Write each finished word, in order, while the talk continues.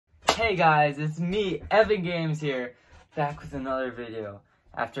Hey guys, it's me, Evan Games here, back with another video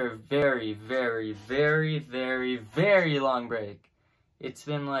after a very long break. It's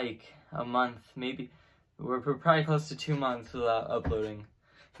been like a month, maybe, we're probably close to 2 months without uploading.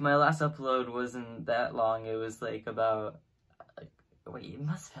 My last upload wasn't that long, it was like about, wait, it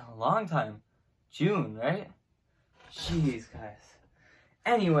must have been a long time. June, right? Jeez, guys.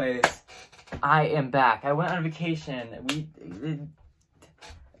 Anyways, I am back. I went on vacation.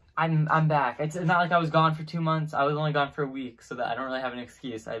 I'm back. It's not like I was gone for 2 months. I was only gone for a week, so that I don't really have an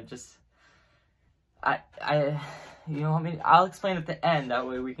excuse. You know what I mean? I'll explain at the end. That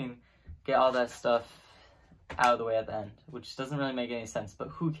way we can get all that stuff out of the way at the end, which doesn't really make any sense, but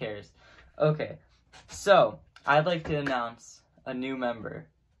who cares? Okay, so I'd like to announce a new member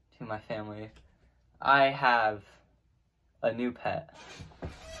to my family. I have a new pet,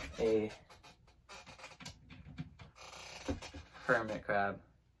 a hermit crab.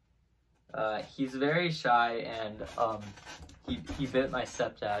 He's very shy, and he bit my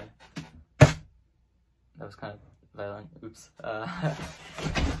stepdad. That was kind of violent. Oops.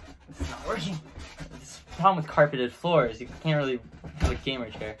 This is not working. This problem with carpeted floors. You can't really have a gamer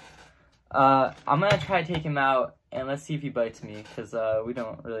chair. I'm gonna try to take him out, and let's see if he bites me, because we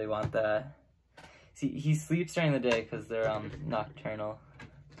don't really want that. See, he sleeps during the day because they're nocturnal.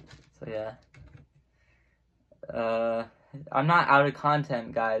 So yeah. I'm not out of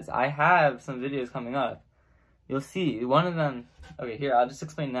content, guys. I have some videos coming up. You'll see. One of them... Okay, here, I'll just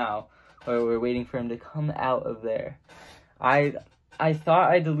explain now. While we're waiting for him to come out of there. I thought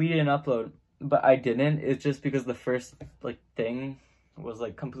I deleted an upload, but I didn't. It's just because the first, thing was,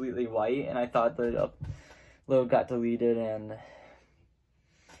 completely white, and I thought the upload got deleted, and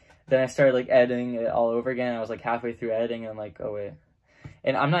then I started, editing it all over again. I was, halfway through editing, and I'm like, oh, wait.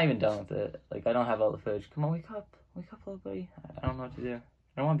 And I'm not even done with it. I don't have all the footage. Come on, wake up. Wake up, little buddy. I don't know what to do. I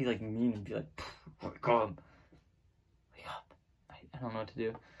don't want to be, mean and be wake up. Wake up. I don't know what to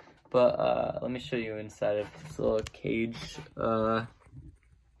do. But, let me show you inside of this little cage.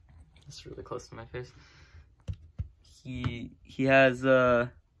 It's really close to my face. He has,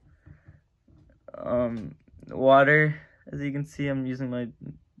 water. As you can see, I'm using my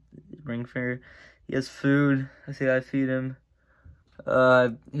ring finger. He has food. I feed him.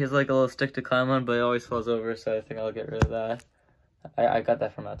 He has a little stick to climb on, but he always falls over, so I think I'll get rid of that. I got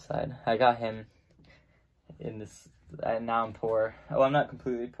that from outside. I got him in this, and now I'm poor. Oh, I'm not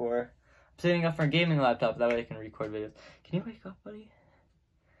completely poor. I'm saving up for a gaming laptop, that way I can record videos. Can you wake up, buddy?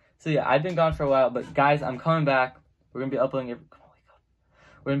 So yeah, I've been gone for a while, but guys, I'm coming back. We're gonna be uploading every, come on,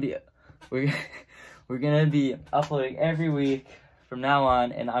 wake up. We're gonna be uploading every week from now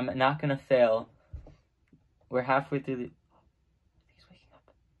on, and I'm not gonna fail. We're halfway through the,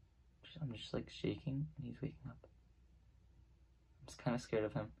 I'm just shaking, and he's waking up. I'm just kind of scared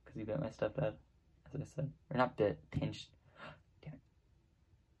of him because he bit my stepdad, as I said. Or not bit, pinched. Damn it.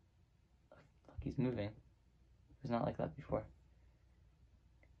 Look, he's moving. He was not like that before.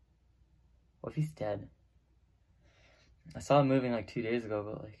 What if he's dead? I saw him moving 2 days ago,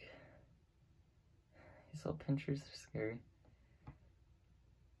 but his little pinchers are scary.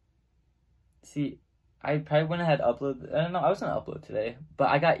 See, I probably wouldn't have had upload. I don't know. I was gonna upload today, but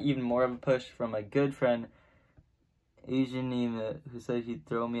I got even more of a push from my good friend, Asian Nima, who said he'd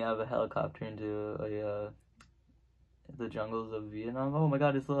throw me out of a helicopter into the jungles of Vietnam. Oh my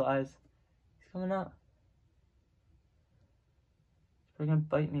God, his little eyes. He's coming out. He's probably gonna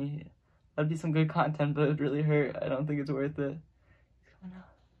bite me. That'd be some good content, but it'd really hurt. I don't think it's worth it. He's coming out.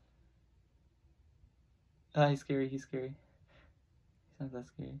 Ah, he's scary. He's scary. He's not that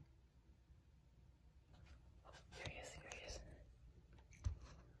scary.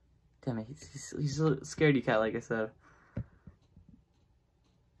 Damn it, he's a little scaredy cat, like I said.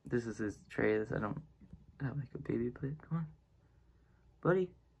 This is his tray. I don't have a baby plate. Come on. Buddy.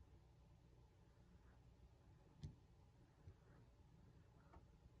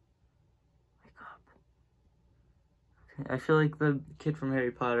 Wake up. Okay, I feel like the kid from Harry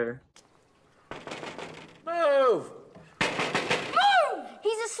Potter. Move! Move!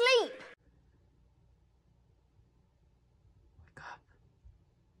 He's asleep!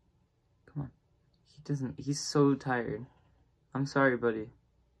 He's so tired. I'm sorry, buddy.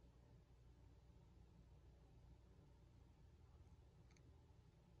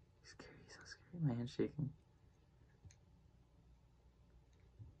 He's scary, he's so scary. My hand's shaking.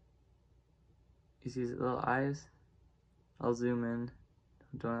 You see his little eyes? I'll zoom in.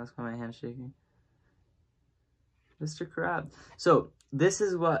 Don't ask why my hand's shaking. Mr. Crab. So, this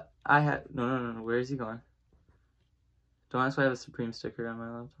is what I have. No. Where is he going? Don't ask why I have a Supreme sticker on my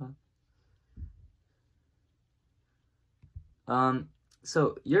laptop.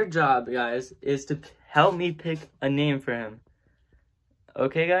 So your job, guys, is to help me pick a name for him.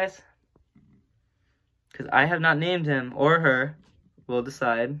 Okay, guys? Because I have not named him or her. We'll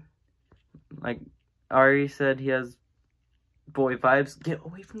decide. Like Ari said, he has boy vibes. Get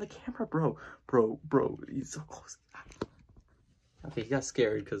away from the camera, bro. Bro, he's so close. Okay, he got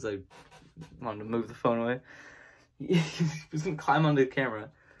scared because I wanted to move the phone away. He's gonna climb onto the camera.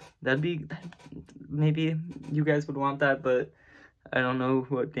 Maybe you guys would want that, but I don't know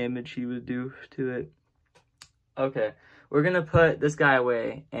what damage he would do to it. Okay, we're gonna put this guy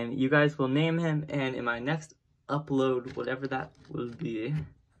away, and you guys will name him, and in my next upload, whatever that will be,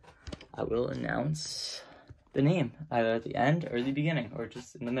 I will announce the name, either at the end or the beginning, or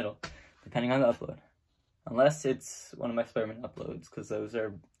just in the middle, depending on the upload. Unless it's one of my Spider-Man uploads, because those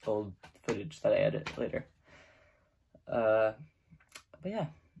are old footage that I edit later. But yeah,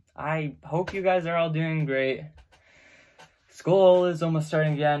 I hope you guys are all doing great. School is almost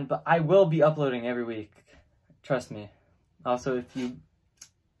starting again, but I will be uploading every week. Trust me. Also, if you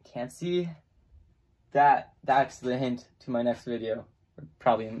can't see, that's the hint to my next video. Or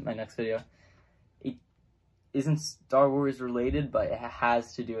probably my next video. It isn't Star Wars related, but it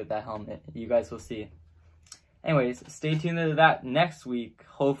has to do with that helmet. You guys will see. Anyways, stay tuned to that next week.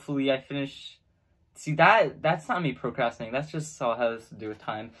 Hopefully I finish... See, that's not me procrastinating. That's just all has to do with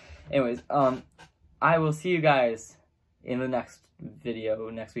time. Anyways, I will see you guys in the next video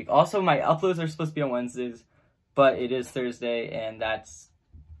next week. Also, my uploads are supposed to be on Wednesdays, but it is Thursday, and that's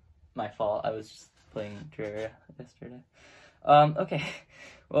my fault. I was just playing Terraria yesterday. Okay.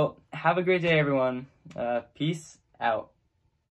 Well, have a great day, everyone. Peace out.